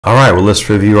All right, well, let's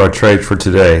review our trade for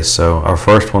today. So our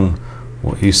first one,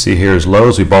 what you see here is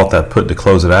Lowe's. We bought that put to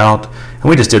close it out, and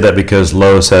we just did that because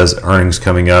Lowe's has earnings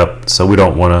coming up, so we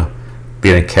don't want to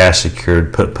be in a cash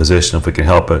secured put position if we can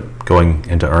help it going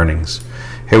into earnings.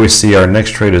 Here we see our next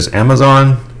trade is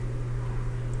Amazon.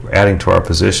 We're adding to our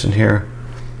position here,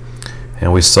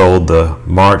 and we sold the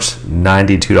March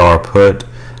 $92 put.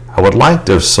 I would like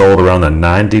to have sold around the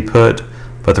 90 put,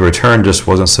 but the return just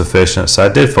wasn't sufficient, so I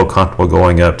did feel comfortable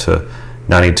going up to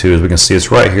 92. As we can see, it's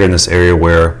right here in this area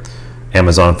where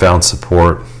Amazon found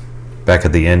support back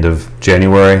at the end of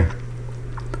January.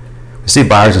 We see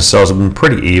buyers and sellers have been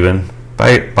pretty even.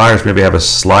 Buyers maybe have a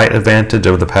slight advantage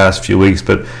over the past few weeks,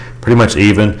 but pretty much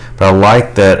even. But I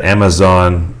like that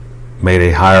Amazon made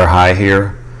a higher high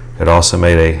here. It also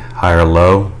made a higher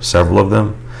low, several of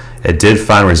them. It did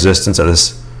find resistance at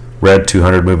this red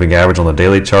 200 moving average on the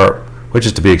daily chart, which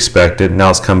is to be expected. Now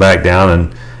it's come back down,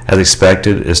 and as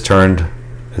expected, it's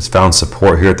found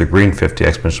support here at the green 50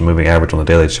 exponential moving average on the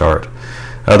daily chart.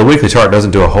 The weekly chart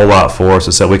doesn't do a whole lot for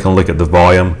us, so we can look at the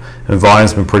volume, and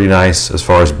volume's been pretty nice as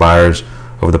far as buyers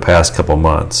over the past couple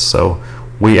months. So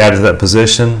we added to that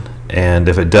position, and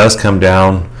if it does come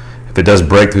down, if it does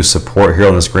break through support here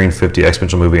on this green 50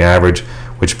 exponential moving average,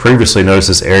 which previously noticed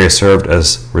this area served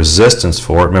as resistance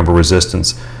for it, remember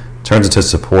resistance turns into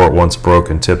support once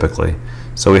broken typically.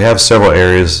 So we have several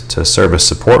areas to serve as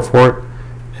support for it,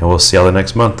 and we'll see how the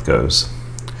next month goes.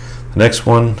 The next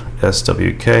one,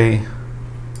 SWK.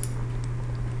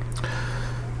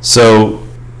 So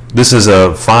this is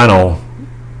a final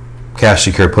cash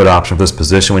secured put option for this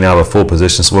position. We now have a full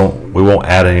position, so we won't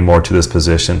add any more to this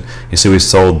position. You see we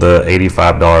sold the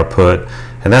 $85 put,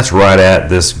 and that's right at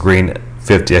this green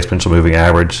 50 exponential moving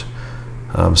average.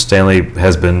 Stanley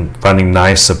has been finding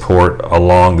nice support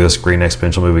along this green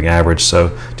exponential moving average,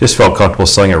 so just felt comfortable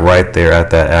selling it right there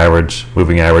at that average,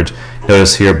 moving average.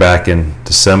 Notice here back in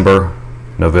December,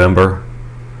 November,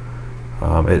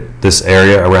 this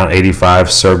area around 85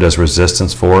 served as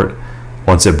resistance for it.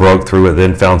 Once it broke through, it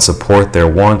then found support there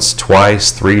once,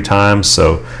 twice, 3 times,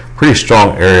 so pretty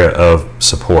strong area of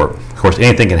support. Of course,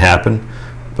 anything can happen,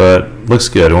 but looks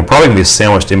good. And we're probably going to be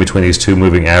sandwiched in between these two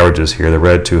moving averages here, the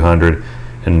red 200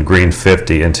 and green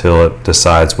 50, until it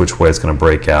decides which way it's going to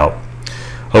break out.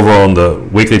 Over on the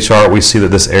weekly chart, we see that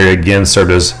this area again served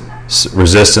as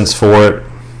resistance for it,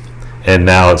 and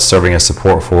now it's serving as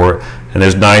support for it. And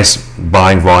there's nice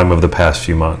buying volume over the past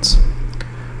few months.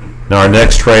 Now our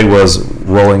next trade was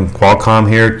rolling Qualcomm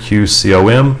here,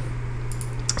 QCOM.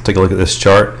 Let's take a look at this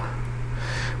chart.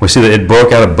 We see that it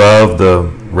broke out above the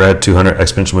red 200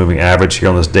 exponential moving average here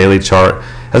on this daily chart.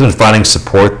 Has been finding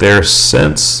support there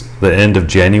since the end of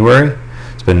January.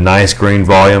 It's been nice green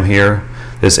volume here.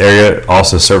 This area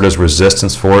also served as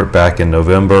resistance for it back in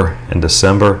November and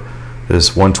December,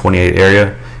 this 128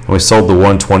 area. And we sold the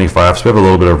 125, so we have a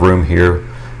little bit of room here.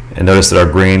 And notice that our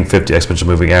green 50 exponential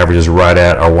moving average is right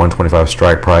at our 125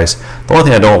 strike price. The only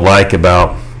thing I don't like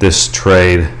about this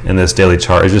trade in this daily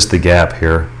chart is just the gap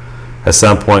here. At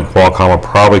some point, Qualcomm will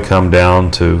probably come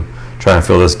down to try and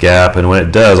fill this gap, and when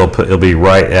it does, it'll be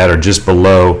right at or just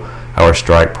below our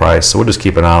strike price. So we'll just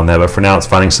keep an eye on that. But for now, it's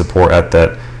finding support at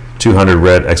that 200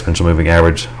 red exponential moving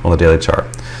average on the daily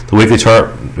chart. The weekly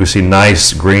chart, we see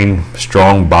nice green,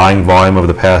 strong buying volume over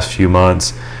the past few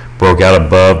months. Broke out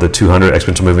above the 200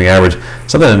 exponential moving average.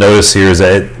 Something to notice here is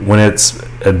that when it's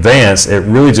advanced, it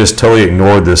really just totally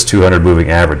ignored this 200 moving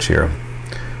average here.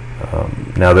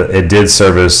 Now that it did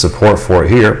serve as support for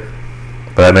it here,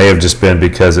 but that may have just been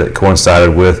because it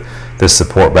coincided with this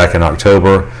support back in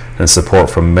October and support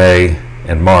from May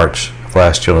and March of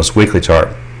last year on this weekly chart.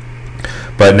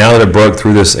 But now that it broke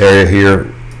through this area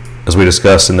here, as we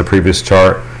discussed in the previous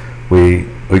chart, we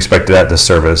expected that to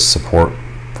serve as support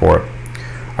for it.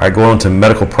 All right, going on to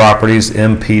medical properties,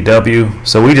 MPW.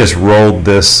 So we just rolled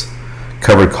this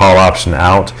covered call option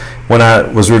out. When I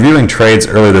was reviewing trades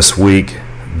earlier this week,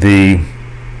 the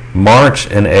March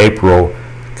and April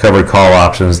covered call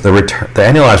options, the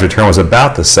annualized return was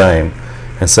about the same.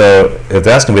 And so if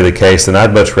that's going to be the case, then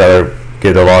I'd much rather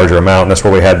get a larger amount. And that's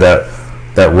where we had that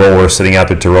roller sitting out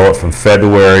there to roll it from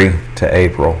February to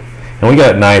April. And we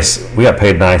got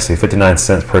paid nicely, 59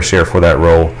 cents per share for that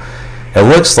roll. It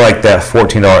looks like that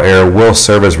 $14 area will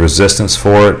serve as resistance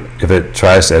for it if it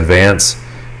tries to advance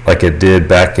like it did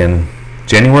back in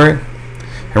January.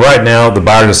 And right now, the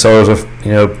buyers and sellers,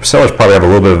 sellers probably have a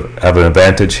little bit of an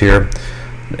advantage here.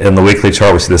 In the weekly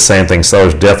chart, we see the same thing.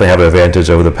 Sellers definitely have an advantage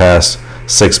over the past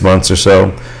 6 months or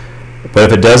so.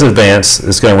 But if it does advance,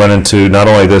 it's going to run into not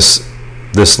only this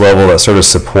level that serves as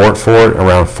support for it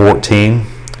around 14,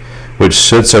 which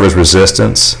should serve as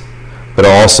resistance, but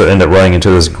it'll also end up running into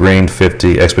this green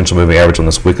 50 exponential moving average on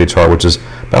this weekly chart, which is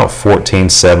about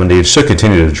 1470. It should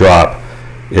continue to drop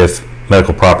if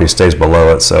medical property stays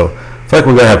below it. So I feel like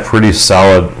we're going to have pretty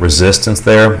solid resistance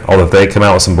there. Although if they come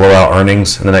out with some blowout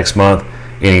earnings in the next month,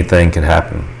 anything can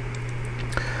happen.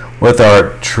 With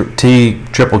our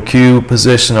TQQQ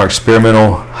position, our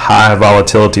experimental high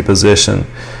volatility position,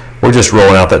 we're just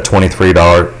rolling out that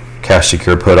 $23 cash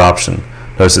secure put option.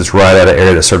 Notice it's right at an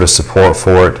area that served as support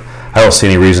for it. I don't see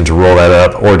any reason to roll that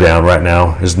up or down right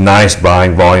now. There's nice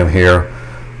buying volume here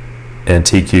in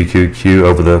TQQQ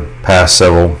over the past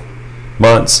several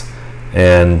months,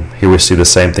 and here we see the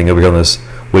same thing over here on this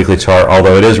weekly chart,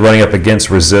 although it is running up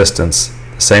against resistance,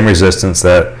 the same resistance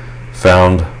that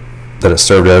it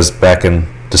served as back in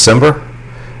December,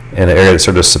 and the area that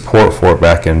served as support for it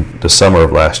back in the summer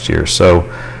of last year. So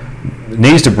it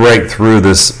needs to break through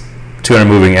this 200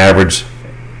 moving average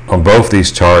on both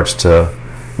these charts to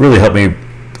really help me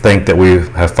think that we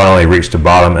have finally reached a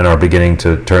bottom and are beginning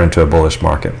to turn into a bullish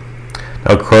market.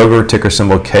 Now Kroger, ticker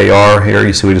symbol KR here,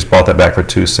 you see we just bought that back for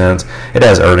 2 cents. It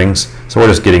has earnings, so we're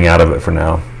just getting out of it for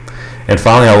now. And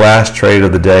finally, our last trade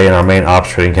of the day in our main ops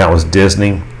trading account was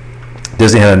Disney.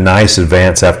 Disney had a nice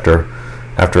advance after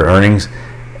earnings,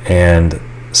 and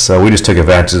so we just took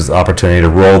advantage of the opportunity to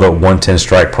roll the 110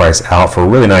 strike price out for a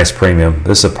really nice premium.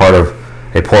 This is a part of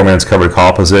a poor man's covered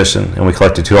call position, and we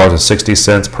collected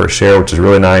 $2.60 per share, which is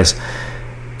really nice.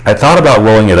 I thought about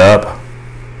rolling it up,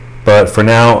 but for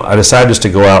now I decided just to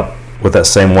go out with that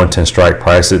same 110 strike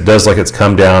price. It does like it's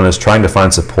come down, it's trying to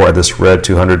find support at this red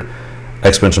 200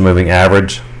 exponential moving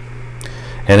average,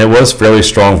 and it was fairly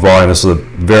strong volume. This was a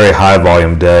very high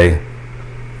volume day,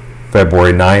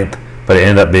 February 9th, but it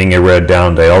ended up being a red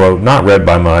down day, although not red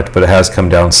by much, but it has come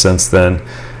down since then.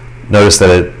 Notice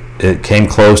that it came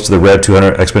close to the red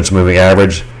 200 exponential moving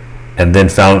average and then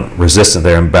found resistance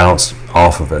there and bounced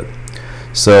off of it.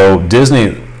 So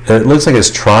Disney, it looks like it's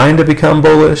trying to become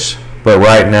bullish, but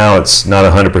right now it's not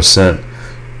 100%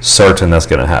 certain that's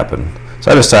going to happen.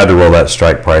 So I decided to roll that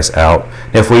strike price out.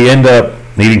 If we end up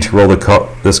needing to roll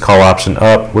this call option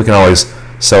up, we can always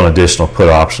sell an additional put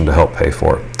option to help pay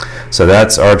for it. So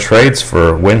that's our trades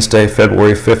for Wednesday,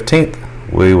 February 15th.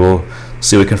 We will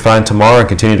see what we can find tomorrow and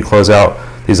continue to close out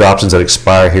these options that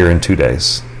expire here in 2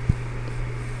 days.